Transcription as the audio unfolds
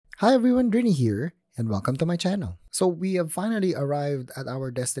Hi everyone, Drini here, and welcome to my channel. So we have finally arrived at our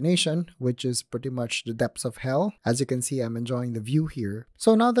destination, which is pretty much the depths of hell. As you can see, I'm enjoying the view here.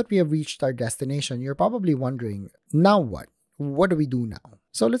 So now that we have reached our destination, you're probably wondering, now what? What do we do now?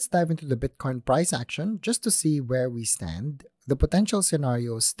 So let's dive into the Bitcoin price action just to see where we stand, the potential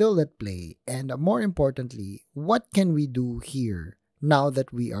scenarios still at play, and more importantly, what can we do here now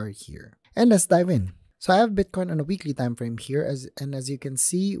that we are here? And let's dive in. So I have Bitcoin on a weekly time frame here, as you can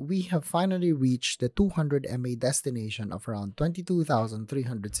see, we have finally reached the 200 MA destination of around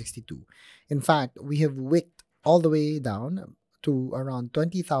 22,362. In fact, we have wicked all the way down to around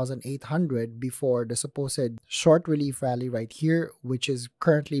 20,800 before the supposed short relief rally right here, which is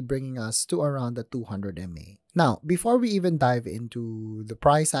currently bringing us to around the 200 MA. Now, before we even dive into the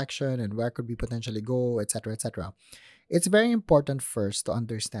price action and where could we potentially go, etc., it's very important first to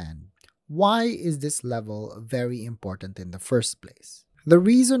understand why is this level very important in the first place. The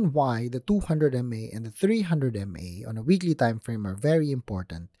reason why the 200 MA and the 300 MA on a weekly time frame are very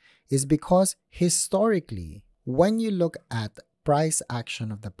important is because historically, when you look at price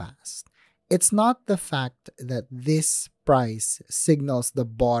action of the past, it's not the fact that this price signals the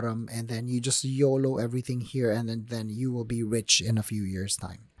bottom and then you just YOLO everything here and then you will be rich in a few years'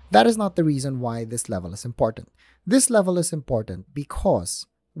 time. That is not the reason why this level is important. This level is important because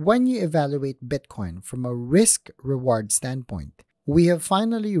when you evaluate Bitcoin from a risk-reward standpoint, we have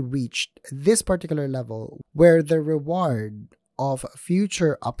finally reached this particular level where the reward of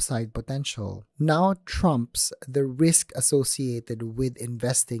future upside potential now trumps the risk associated with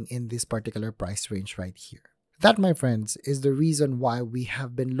investing in this particular price range right here. That, my friends, is the reason why we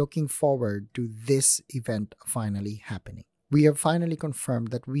have been looking forward to this event finally happening. We have finally confirmed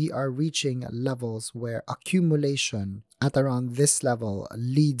that we are reaching levels where accumulation at around this level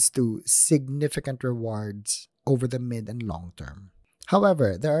leads to significant rewards over the mid and long term.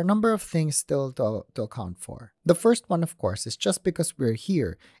 However, there are a number of things still to account for. The first one, of course, is just because we're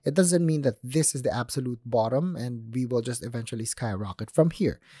here, it doesn't mean that this is the absolute bottom and we will just eventually skyrocket from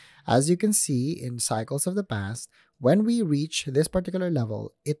here. As you can see in cycles of the past, when we reach this particular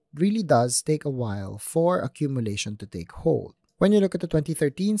level, it really does take a while for accumulation to take hold. When you look at the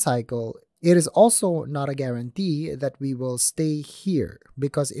 2013 cycle, it is also not a guarantee that we will stay here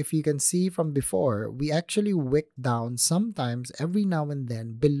because if you can see from before, we actually wick down sometimes every now and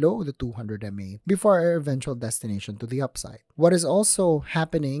then below the 200 MA before our eventual destination to the upside. What is also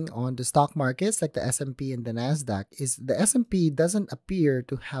happening on the stock markets like the S&P and the Nasdaq is the S&P doesn't appear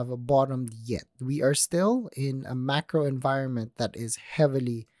to have bottomed yet. We are still in a macro environment that is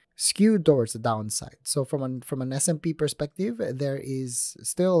heavily skewed towards the downside. So from an S&P perspective, there is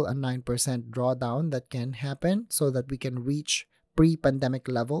still a 9% drawdown that can happen so that we can reach pre-pandemic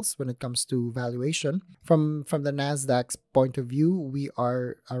levels when it comes to valuation. From the Nasdaq's point of view, we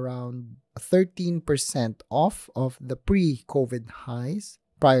are around 13% off of the pre-COVID highs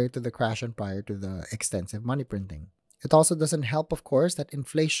prior to the crash and prior to the extensive money printing. It also doesn't help, of course, that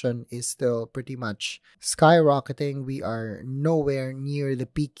inflation is still pretty much skyrocketing. We are nowhere near the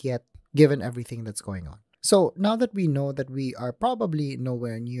peak yet, given everything that's going on. So now that we know that we are probably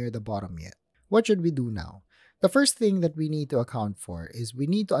nowhere near the bottom yet, what should we do now? The first thing that we need to account for is we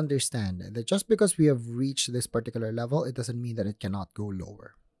need to understand that just because we have reached this particular level, it doesn't mean that it cannot go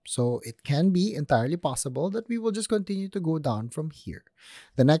lower. So it can be entirely possible that we will just continue to go down from here.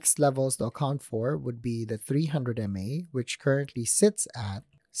 The next levels to account for would be the 300 MA, which currently sits at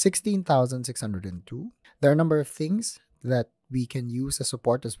 16,602. There are a number of things that we can use as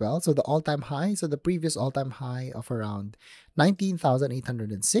support as well. So the all-time high, so the previous all-time high of around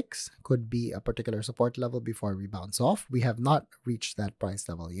 19,806 could be a particular support level before we bounce off. We have not reached that price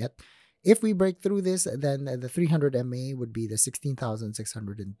level yet. If we break through this, then the 300 MA would be the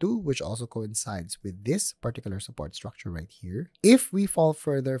 16,602, which also coincides with this particular support structure right here. If we fall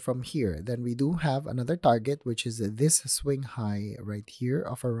further from here, then we do have another target, which is this swing high right here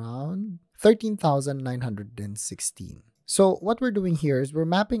of around 13,916. So what we're doing here is we're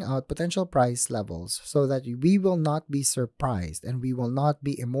mapping out potential price levels so that we will not be surprised and we will not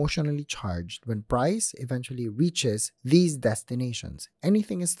be emotionally charged when price eventually reaches these destinations.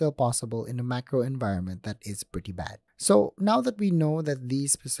 Anything is still possible in a macro environment that is pretty bad. So now that we know that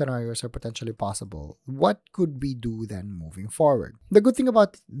these scenarios are potentially possible, what could we do then moving forward? The good thing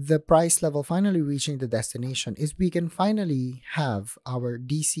about the price level finally reaching the destination is we can finally have our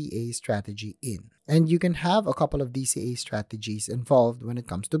DCA strategy in. And you can have a couple of DCA strategies involved when it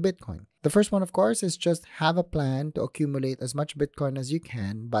comes to Bitcoin. The first one, of course, is just have a plan to accumulate as much Bitcoin as you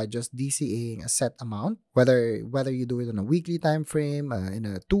can by just DCAing a set amount, whether you do it on a weekly time frame, in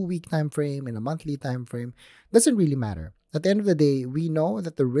a 2-week time frame, in a monthly time frame, doesn't really matter. At the end of the day, we know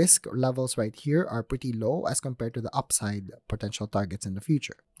that the risk levels right here are pretty low as compared to the upside potential targets in the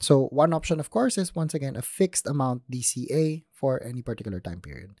future. So one option, of course, is once again a fixed amount DCA for any particular time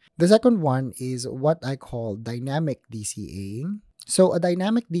period. The second one is what I call dynamic DCAing. So a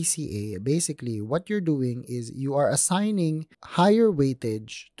dynamic DCA, basically what you're doing is you are assigning higher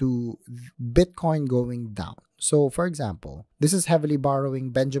weightage to Bitcoin going down. So for example, this is heavily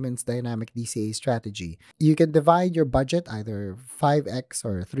borrowing Benjamin's dynamic DCA strategy. You can divide your budget either 5x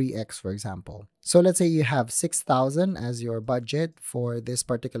or 3x, for example. So let's say you have 6,000 as your budget for this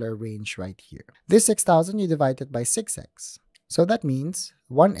particular range right here. This 6,000 you divide it by 6x. So that means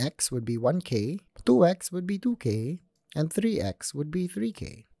 1x would be 1k, 2x would be 2k, and 3x would be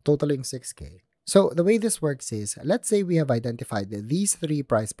 3k, totaling 6k. So the way this works is, let's say we have identified these three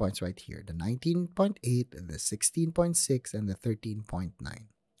price points right here, the 19.8, the 16.6, and the 13.9.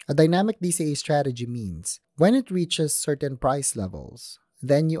 A dynamic DCA strategy means when it reaches certain price levels,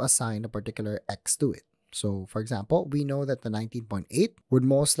 then you assign a particular X to it. So for example, we know that the 19.8 would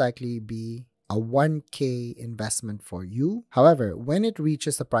most likely be a 1k investment for you. However, when it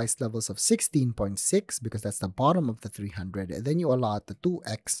reaches the price levels of 16.6, because that's the bottom of the 300, then you allot the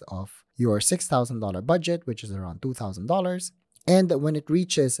 2x of your $6,000 budget, which is around $2,000. And when it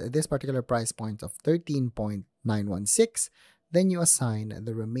reaches this particular price point of 13.916, then you assign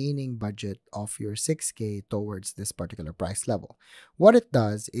the remaining budget of your 6k towards this particular price level. What it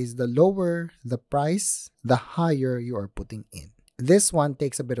does is the lower the price, the higher you are putting in. This one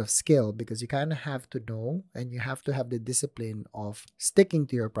takes a bit of skill because you kind of have to know and you have to have the discipline of sticking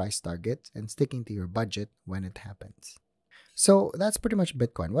to your price target and sticking to your budget when it happens. So that's pretty much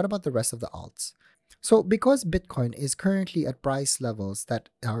Bitcoin. What about the rest of the alts? So because Bitcoin is currently at price levels that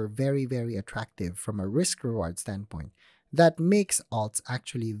are very, very attractive from a risk-reward standpoint, that makes alts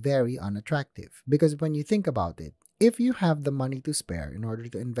actually very unattractive. Because when you think about it, if you have the money to spare in order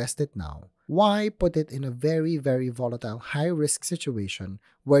to invest it now, why put it in a very, very volatile, high-risk situation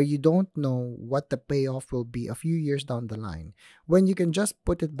where you don't know what the payoff will be a few years down the line, when you can just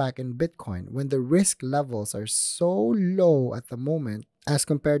put it back in Bitcoin when the risk levels are so low at the moment as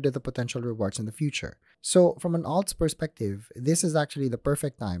compared to the potential rewards in the future? So from an alts perspective, this is actually the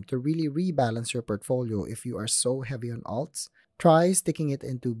perfect time to really rebalance your portfolio if you are so heavy on alts. Try sticking it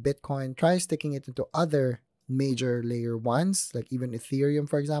into Bitcoin, try sticking it into other major layer ones, like even Ethereum,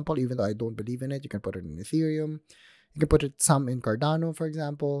 for example. Even though I don't believe in it, you can put it in Ethereum. You can put it some in Cardano, for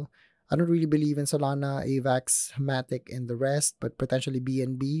example. I don't really believe in Solana, AVAX, Matic, and the rest, but potentially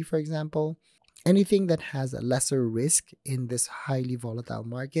BNB, for example. Anything that has a lesser risk in this highly volatile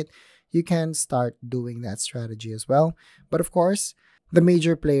market, you can start doing that strategy as well. But of course, the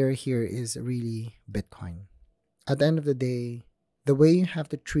major player here is really Bitcoin. At the end of the day, the way you have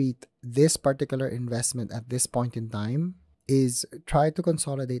to treat this particular investment at this point in time is try to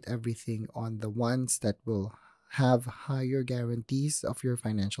consolidate everything on the ones that will have higher guarantees of your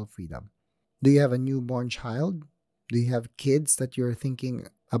financial freedom. Do you have a newborn child? Do you have kids that you're thinking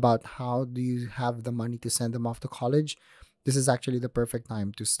about how do you have the money to send them off to college? This is actually the perfect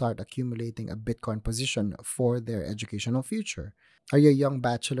time to start accumulating a Bitcoin position for their educational future. Are you a young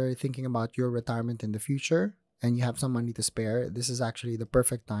bachelor thinking about your retirement in the future and you have some money to spare? This is actually the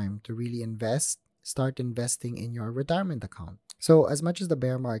perfect time to really start investing in your retirement account. So as much as the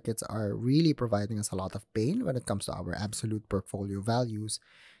bear markets are really providing us a lot of pain when it comes to our absolute portfolio values,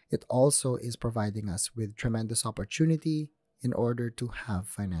 it also is providing us with tremendous opportunity in order to have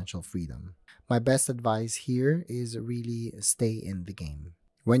financial freedom. My best advice here is really stay in the game.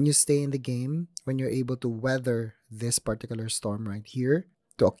 When you stay in the game, when you're able to weather this particular storm right here,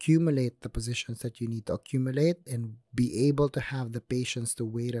 to accumulate the positions that you need to accumulate and be able to have the patience to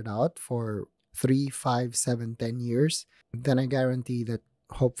wait it out for 3, 5, 7, 10 years, then I guarantee that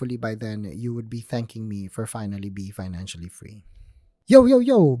hopefully by then you would be thanking me for finally being financially free.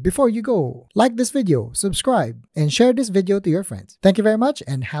 Yo, before you go, like this video, subscribe, and share this video to your friends. Thank you very much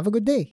and have a good day.